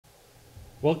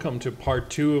Welcome to part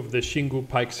 2 of the Xingu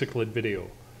Pike cichlid video.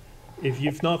 If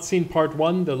you've not seen part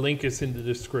 1, the link is in the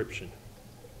description.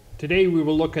 Today we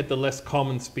will look at the less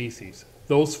common species,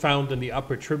 those found in the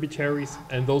upper tributaries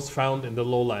and those found in the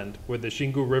lowland, where the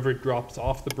Xingu River drops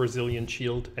off the Brazilian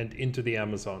Shield and into the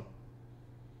Amazon.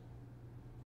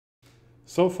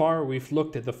 So far we've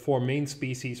looked at the 4 main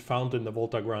species found in the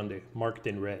Volta Grande, marked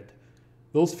in red.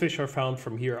 Those fish are found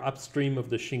from here upstream of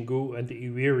the Xingu and the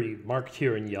Iwiri, marked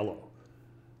here in yellow.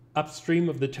 Upstream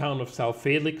of the town of São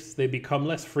Felix, they become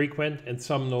less frequent and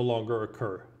some no longer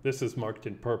occur. This is marked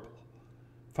in purple.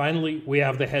 Finally, we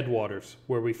have the headwaters,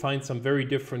 where we find some very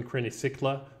different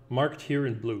Crenicichla, marked here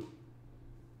in blue.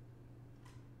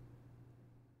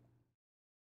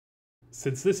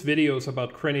 Since this video is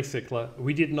about Crenicichla,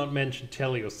 we did not mention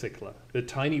Teleocichla, the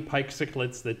tiny pike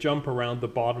cichlids that jump around the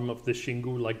bottom of the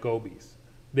Xingu like gobies.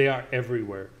 They are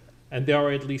everywhere, and there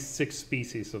are at least 6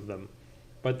 species of them.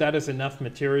 But that is enough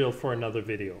material for another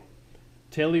video.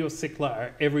 Teleocichla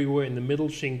are everywhere in the middle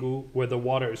Xingu where the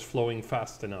water is flowing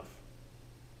fast enough.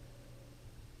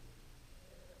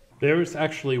 There is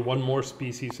actually one more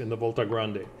species in the Volta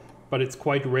Grande, but it's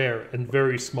quite rare and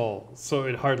very small, so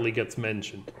it hardly gets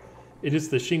mentioned. It is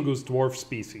the Xingu's dwarf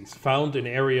species, found in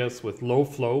areas with low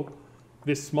flow.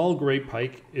 This small gray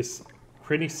pike is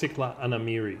Crenicichla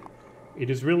anamiri. It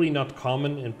is really not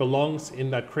common and belongs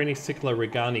in that Crenicichla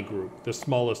regani group, the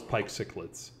smallest pike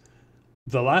cichlids.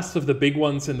 The last of the big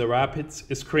ones in the rapids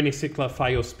is Crenicichla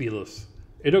phaiospilus.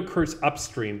 It occurs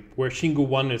upstream, where Xingu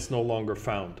 1 is no longer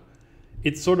found.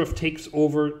 It sort of takes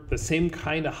over the same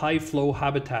kind of high flow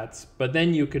habitats, but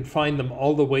then you can find them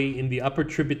all the way in the upper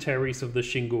tributaries of the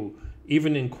Xingu,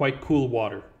 even in quite cool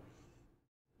water.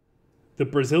 The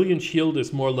Brazilian Shield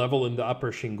is more level in the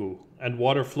upper Xingu, and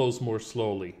water flows more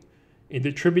slowly. In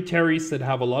the tributaries that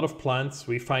have a lot of plants,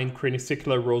 we find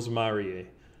Crenicichla rosemariae,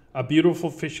 a beautiful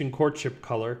fish in courtship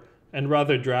color and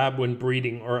rather drab when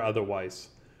breeding or otherwise.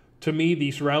 To me,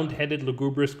 these round-headed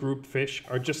lugubris group fish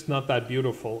are just not that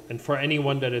beautiful, and for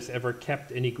anyone that has ever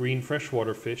kept any green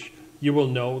freshwater fish, you will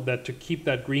know that to keep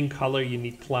that green color you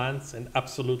need plants and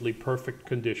absolutely perfect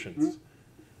conditions.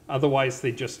 Otherwise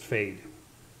they just fade.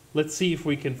 Let's see if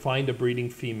we can find a breeding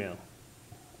female.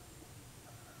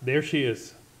 There she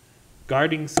is,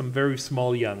 guarding some very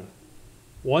small young.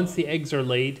 Once the eggs are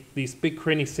laid, these big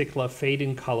Crenicichla fade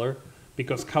in color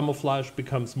because camouflage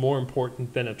becomes more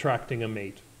important than attracting a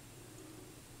mate.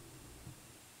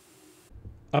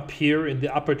 Up here in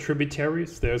the upper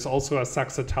tributaries, there's also a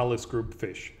saxatalis group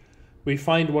fish. We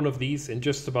find one of these in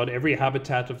just about every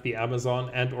habitat of the Amazon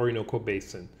and Orinoco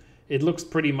Basin. It looks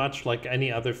pretty much like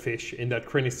any other fish in that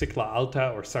cf.alta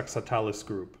or saxatalis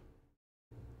group.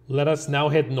 Let us now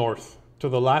head north to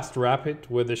the last rapid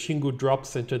where the Xingu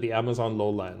drops into the Amazon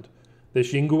lowland. The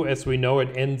Xingu as we know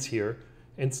it ends here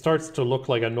and starts to look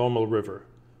like a normal river.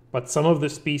 But some of the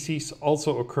species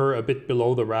also occur a bit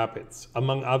below the rapids,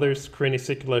 among others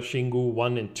Crenicichla Xingu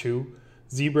 1 and 2,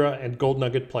 zebra and gold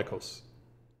nugget plecos.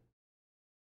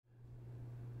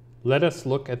 Let us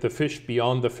look at the fish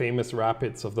beyond the famous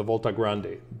rapids of the Volta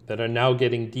Grande that are now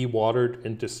getting dewatered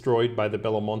and destroyed by the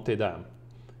Bellomonte Dam.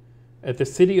 At the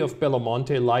city of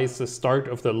Bellomonte lies the start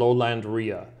of the lowland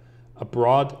Rio, a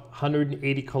broad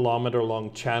 180 kilometer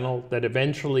long channel that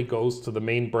eventually goes to the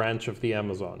main branch of the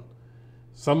Amazon.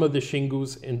 Some of the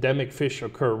Xingu's endemic fish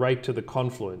occur right to the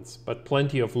confluence, but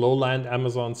plenty of lowland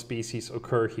Amazon species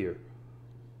occur here.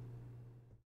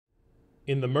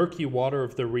 In the murky water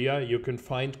of the Rio, you can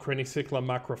find Crenicichla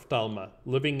macrophthalma,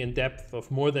 living in depth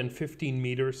of more than 15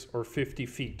 meters or 50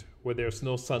 feet, where there's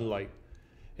no sunlight.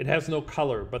 It has no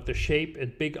color, but the shape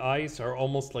and big eyes are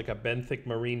almost like a benthic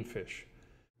marine fish.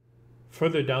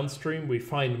 Further downstream, we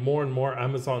find more and more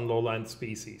Amazon lowland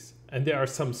species, and there are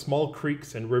some small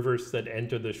creeks and rivers that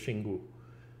enter the Xingu.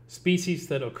 Species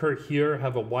that occur here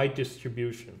have a wide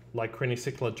distribution, like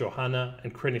Crenicichla johanna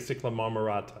and Crenicichla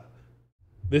marmorata.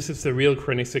 This is the real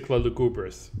Crenicichla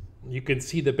lugubris. You can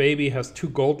see the baby has 2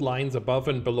 gold lines above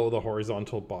and below the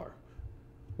horizontal bar.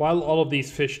 While all of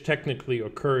these fish technically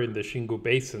occur in the Xingu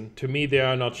Basin, to me they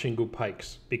are not Xingu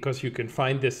pikes, because you can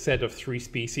find this set of 3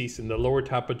 species in the lower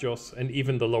Tapajos and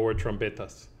even the lower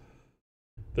Trombetas.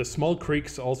 The small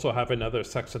creeks also have another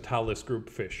saxatalis group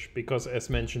fish, because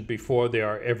as mentioned before they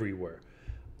are everywhere.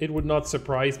 It would not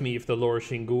surprise me if the lower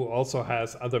Xingu also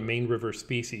has other main river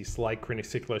species like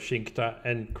Crenicichla xincta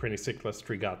and Crenicichla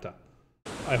strigata.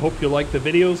 I hope you like the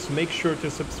videos. Make sure to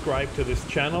subscribe to this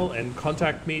channel and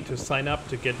contact me to sign up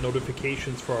to get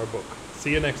notifications for our book.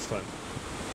 See you next time.